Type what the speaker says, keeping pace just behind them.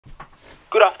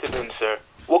Good afternoon, sir.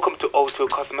 Welcome to O2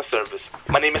 customer service.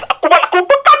 My name is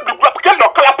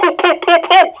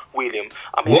William.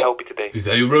 I'm here to help you today. Is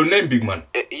that your real name, big man?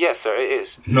 Yes, sir, it is.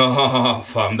 Nah,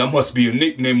 fam, that must be your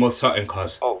nickname or something,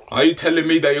 cuz. Oh. Are you telling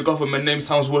me that your government name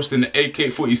sounds worse than the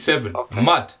AK-47? Okay.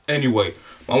 Mad. Anyway,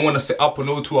 I want to set up an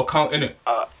O2 account, innit?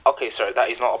 Okay, sir, that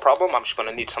is not a problem. I'm just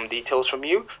gonna need some details from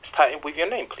you. Starting with your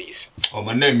name, please. Oh,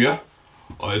 my name, yeah?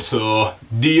 Oh, it's D,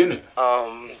 innit?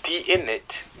 D in it.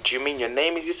 Do you mean your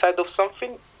name is inside of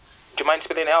something? Do you mind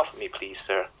spelling it out for me, please,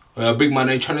 sir? Big man,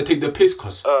 ain't trying to take the piss,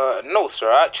 cuz. No,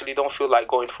 sir. I actually don't feel like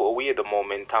going for a wee at the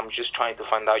moment. I'm just trying to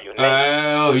find out your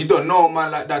name. You don't know a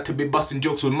man like that to be busting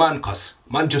jokes with man, cuz.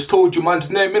 Man just told you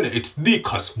man's name, innit? It's D,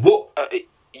 cuz. What?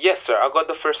 Yes, sir. I got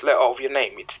the first letter of your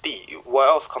name. It's D. What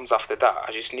else comes after that?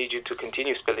 I just need you to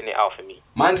continue spelling it out for me.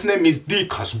 Man's name is D,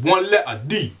 cuz. One letter,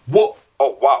 D. What?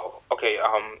 Oh, wow. Okay,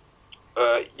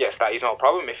 yes, that is no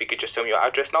problem. If you could just tell me your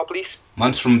address now, please.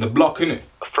 Man's from the block, innit?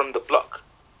 From the block?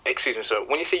 Excuse me, sir.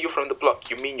 When you say you're from the block,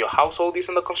 you mean your household is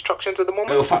under construction at the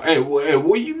moment? Hey,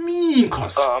 what do you mean,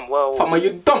 cuz? Well... Fam, are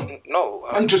you dumb? No.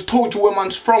 Man just told you where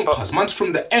man's from, cuz. Man's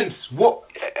from the ends. What?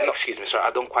 No, excuse me, sir.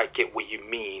 I don't quite get what you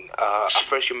mean. At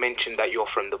first you mentioned that you're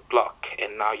from the block,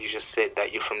 and now you just said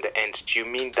that you're from the ends. Do you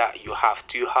mean that you have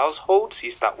two households?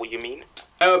 Is that what you mean?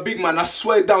 Big man, I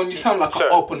swear down, you sound like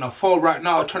I'm up on the phone right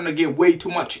now trying to get way too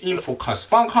much info, cuz.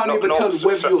 Man can't even tell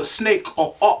whether you're a snake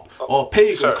or up or a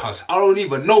pagan, cuz. I don't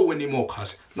even know anymore,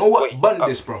 cuz. Know what? Bun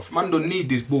this, bro. Man don't need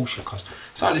this bullshit, cuz.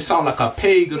 So they sound like a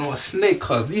pagan or a snake,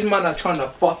 cuz. These men are trying to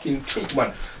fucking trick,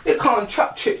 man. They can't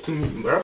chat shit to me, bro.